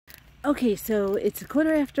Okay, so it's a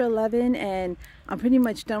quarter after 11 and I'm pretty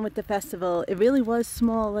much done with the festival. It really was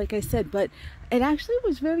small, like I said, but it actually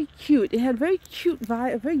was very cute. It had a very cute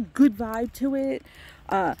vibe, a very good vibe to it.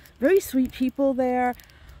 Very sweet people there.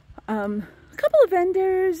 A couple of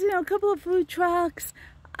vendors, a couple of food trucks.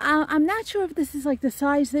 I'm not sure if this is like the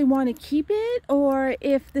size they want to keep it or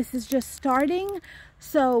if this is just starting.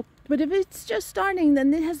 So, but if it's just starting,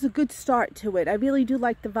 then it has a good start to it. I really do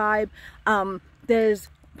like the vibe. There's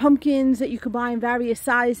pumpkins that you could buy in various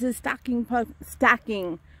sizes, stacking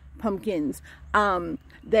pumpkins.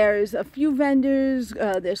 There's a few vendors.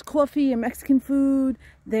 There's coffee and Mexican food.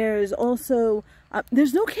 There's also,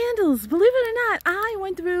 there's no candles. Believe it or not, I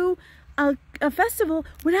went through a festival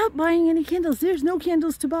without buying any candles. There's no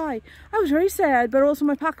candles to buy. I was very sad, but also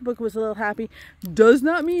my pocketbook was a little happy. Does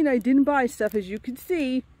not mean I didn't buy stuff, as you can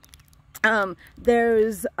see.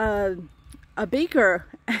 There's a baker,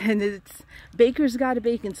 and it's Baker's Gotta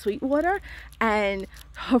Bake in Sweetwater, and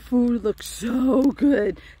her food looks so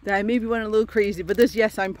good that I maybe went a little crazy. But this,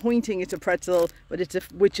 yes, I'm pointing, it's a pretzel, but it's a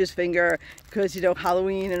witch's finger because,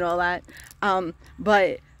 Halloween and all that.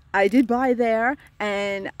 But I did buy there,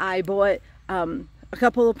 and I bought a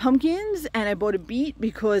couple of pumpkins, and I bought a beet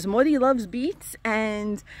because Morty loves beets,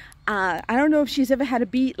 and I don't know if she's ever had a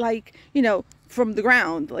beet like, from the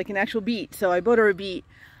ground, like an actual beet. So I bought her a beet.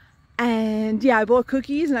 And yeah, I bought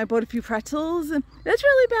cookies and I bought a few pretzels, and that's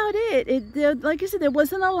really about it. Like I said, there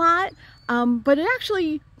wasn't a lot, but it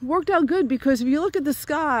actually worked out good because if you look at the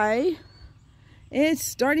sky, it's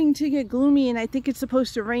starting to get gloomy and I think it's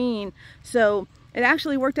supposed to rain. So it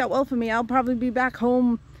actually worked out well for me. I'll probably be back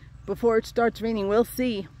home before it starts raining. We'll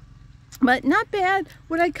see. But not bad.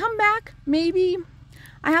 Would I come back? Maybe.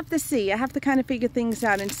 I have to see. I have to kind of figure things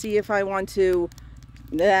out and see if I want to...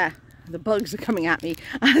 the bugs are coming at me.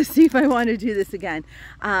 See if I want to do this again.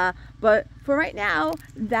 But for right now,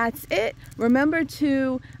 that's it. Remember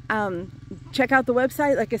to check out the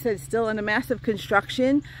website. Like I said, it's still under massive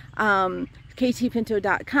construction.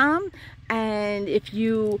 ktpinto.com. And if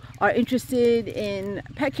you are interested in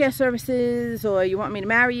pet care services, or you want me to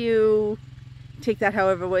marry you, take that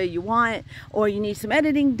however way you want, or you need some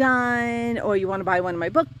editing done, or you want to buy one of my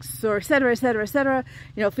books, or etc, etc, etc,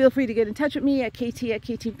 feel free to get in touch with me at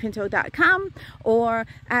kt@ktpinto.com, or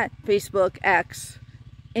at Facebook, X,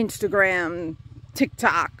 Instagram,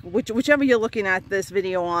 TikTok, whichever you're looking at this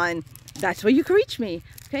video on. That's where you can reach me.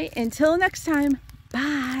 Okay, until next time,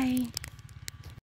 bye.